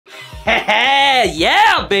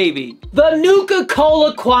Yeah, baby. The Nuka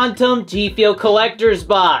Cola Quantum GFUEL Collector's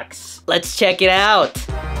Box. Let's check it out.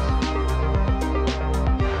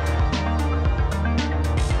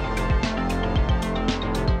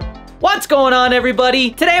 What's going on, everybody?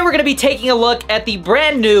 Today we're gonna be taking a look at the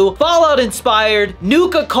brand new Fallout-inspired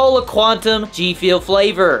Nuka Cola Quantum GFUEL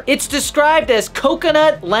flavor. It's described as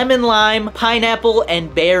coconut, lemon lime, pineapple,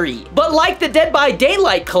 and berry. But like the Dead by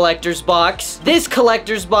Daylight collector's box, this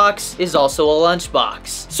collector's box is also a lunch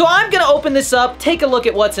box. So I'm gonna open this up, take a look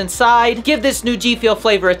at what's inside, give this new GFUEL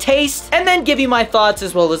flavor a taste, and then give you my thoughts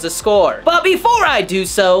as well as a score. But before I do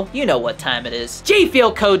so, you know what time it is.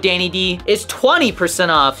 GFUEL code DannyD is 20%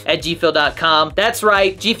 off at GFUEL.com. That's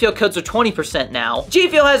right, GFUEL codes are 20% now.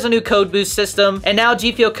 GFUEL has a new code boost system, and now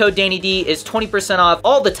GFUEL code DannyD is 20% off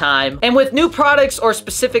all the time. And with new products or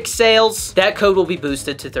specific sales, that code will be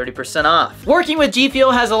boosted to 30% off. Working with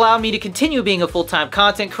GFUEL has allowed me to continue being a full-time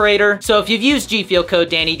content creator, so if you've used GFUEL code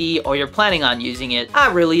DannyD or you're planning on using it, I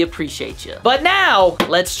really appreciate you. But now,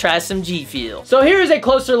 let's try some GFUEL. So here's a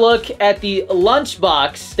closer look at the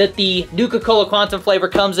lunchbox that the Nuka Cola Quantum flavor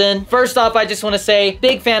comes in. First off, I just want to say,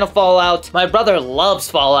 big fan of Fallout. My brother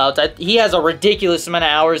loves Fallout. He has a ridiculous amount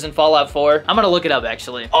of hours in Fallout 4. I'm gonna look it up,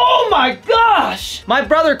 actually. Oh my gosh! My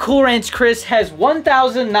brother Cool Ranch Chris has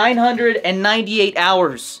 1,998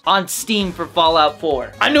 hours on Steam for Fallout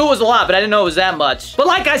 4. I knew it was a lot, but I didn't know it was that much. But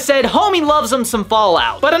like I said, homie loves him some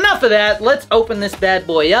Fallout. But enough of that, let's open this bad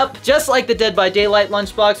boy up. Just like the Dead by Daylight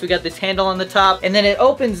lunchbox, we got this handle on the top, and then it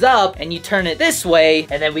opens up, and you turn it this way,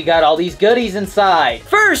 and then we got all these goodies inside.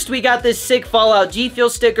 First, we got this sick Fallout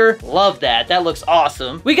GFUEL sticker. Love that. That looks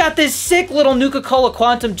awesome. We got this sick little Nuka Cola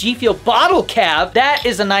Quantum GFUEL bottle cap. That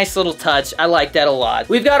is a nice little touch. I like that a lot.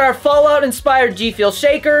 We've got our Fallout-inspired GFUEL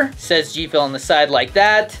shaker. Says GFUEL on the side like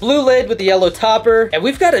that. Blue lid with the yellow topper. And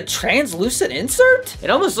we've got a translucent insert? It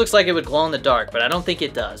almost looks like it would glow in the dark, but I don't think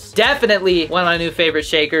it does. Definitely one of my new favorite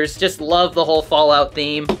shakers. Just love the whole Fallout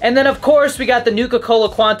theme. And then, of course, we got the Nuka Cola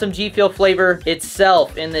Quantum GFUEL flavor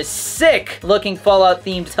itself in this sick-looking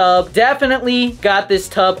Fallout-themed tub. Definitely got this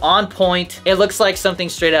tub on point. It looks like something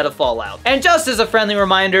straight out of Fallout. And just as a friendly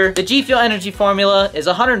reminder, the GFUEL energy formula is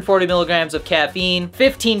 140 milligrams of caffeine,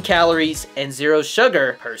 15 calories, and 0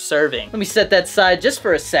 sugar per serving. Let me set that aside just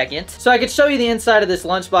for a second so I could show you the inside of this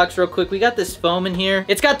lunchbox real quick. We got this foam in here.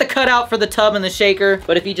 It's got the cutout for the tub and the shaker,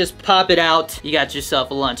 but if you just pop it out, you got yourself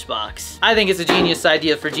a lunchbox. I think it's a genius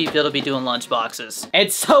idea for GFUEL to be doing lunchboxes.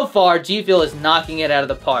 And so far, GFUEL is knocking it out of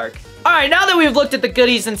the park. Alright, now that we've looked at the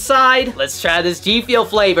goodies inside, let's try this GFUEL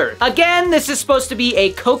flavor. Again, this is supposed to be a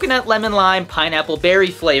coconut, lemon, lime, pineapple, berry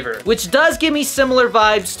flavor, which does give me similar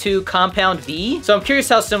vibes to Compound V, so I'm curious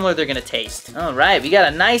how similar they're gonna taste. Alright, we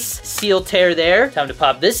got a nice seal tear there. Time to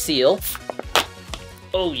pop this seal.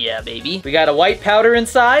 Oh yeah, baby. We got a white powder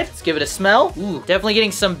inside. Let's give it a smell. Ooh, definitely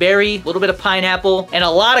getting some berry, a little bit of pineapple, and a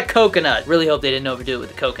lot of coconut. Really hope they didn't overdo it with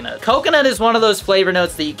the coconut. Coconut is one of those flavor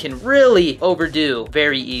notes that you can really overdo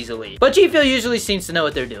very easily. But GFUEL usually seems to know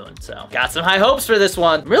what they're doing, so got some high hopes for this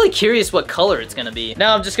one. I'm really curious what color it's gonna be.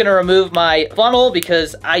 Now I'm just gonna remove my funnel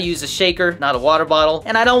because I use a shaker, not a water bottle,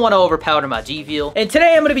 and I don't want to overpowder my GFUEL. And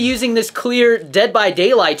today I'm gonna be using this clear Dead by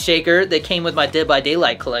Daylight shaker that came with my Dead by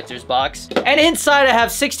Daylight collector's box. And inside I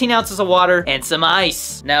have 16 ounces of water and some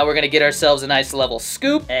ice. Now we're gonna get ourselves a nice level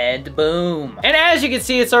scoop, and boom. And as you can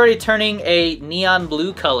see, it's already turning a neon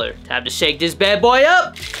blue color. Time to shake this bad boy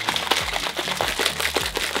up.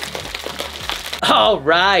 All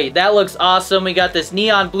right, that looks awesome. We got this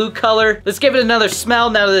neon blue color. Let's give it another smell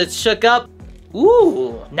now that it's shook up.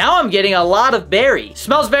 Ooh, now I'm getting a lot of berry.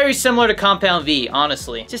 Smells very similar to Compound V,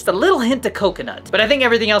 honestly. Just a little hint of coconut, but I think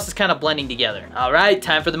everything else is kind of blending together. All right,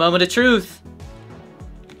 time for the moment of truth.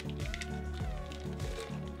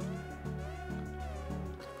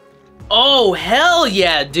 Oh, hell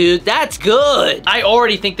yeah, dude. That's good. I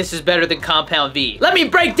already think this is better than Compound V. Let me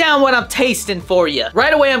break down what I'm tasting for you.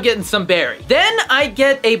 Right away, I'm getting some berry. Then I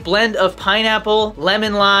get a blend of pineapple,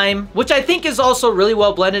 lemon lime, which I think is also really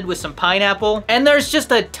well blended with some pineapple. And there's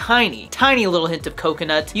just a tiny, tiny little hint of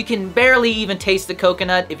coconut. You can barely even taste the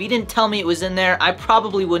coconut. If you didn't tell me it was in there, I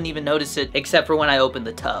probably wouldn't even notice it except for when I opened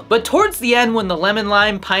the tub. But towards the end, when the lemon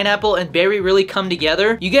lime, pineapple, and berry really come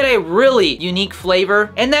together, you get a really unique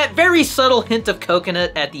flavor. And that very subtle hint of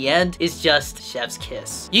coconut at the end is just chef's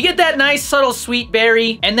kiss. You get that nice subtle sweet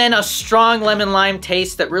berry and then a strong lemon lime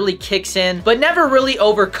taste that really kicks in but never really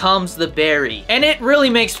overcomes the berry, and it really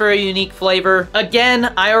makes for a unique flavor.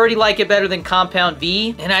 Again, I already like it better than Compound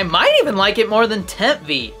V, and I might even like it more than Temp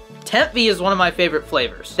V. Temp V is one of my favorite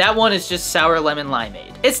flavors. That one is just sour lemon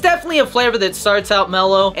limeade. It's definitely a flavor that starts out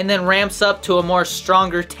mellow and then ramps up to a more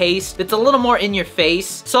stronger taste that's a little more in your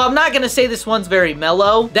face. So I'm not gonna say this one's very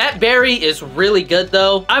mellow. That berry is really good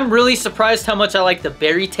though. I'm really surprised how much I like the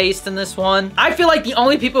berry taste in this one. I feel like the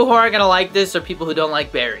only people who aren't gonna like this are people who don't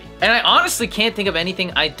like berry. And I honestly can't think of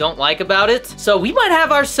anything I don't like about it. So we might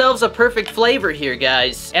have ourselves a perfect flavor here,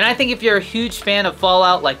 guys. And I think if you're a huge fan of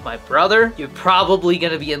Fallout like my brother, you're probably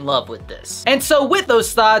gonna be in love with this. And so with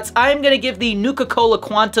those thoughts, I'm gonna give the Nuka-Cola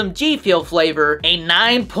Quantum GFUEL flavor a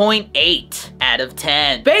 9.8 out of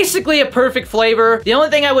 10. Basically a perfect flavor. The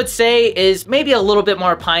only thing I would say is maybe a little bit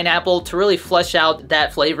more pineapple to really flesh out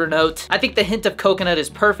that flavor note. I think the hint of coconut is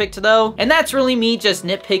perfect though. And that's really me just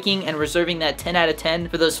nitpicking and reserving that 10 out of 10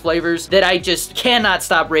 for those flavors that I just cannot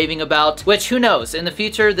stop raving about, which who knows, in the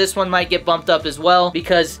future this one might get bumped up as well,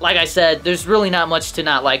 because like I said, there's really not much to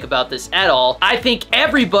not like about this at all. I think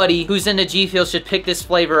everybody who's into GFUEL should pick this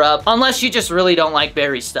flavor up, unless you just really don't like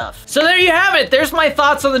berry stuff. So there you have it. There's my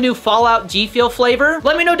thoughts on the new Fallout GFUEL flavor.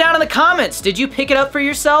 Let me know down in the comments, did you pick it up for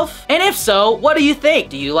yourself? And if so, what do you think?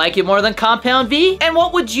 Do you like it more than Compound V? And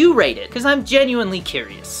what would you rate it? Because I'm genuinely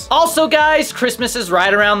curious. Also guys, Christmas is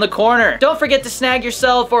right around the corner. Don't forget to snag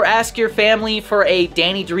yourself or ask your family for a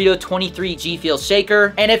Danny Dorito 23 GFUEL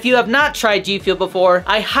shaker. And if you have not tried GFUEL before,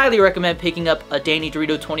 I highly recommend picking up a Danny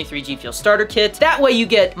Dorito 23 GFUEL starter kit. That way you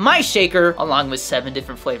get my shaker along with 7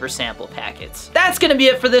 different flavor sample packets. That's gonna be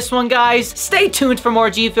it for this one, guys. Stay tuned for more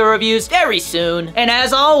GFUEL reviews very soon. And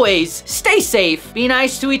as always, stay safe, be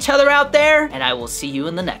nice to each other out there, and I will see you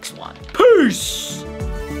in the next one. Peace!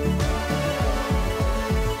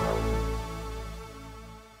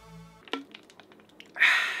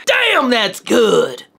 Damn, that's good!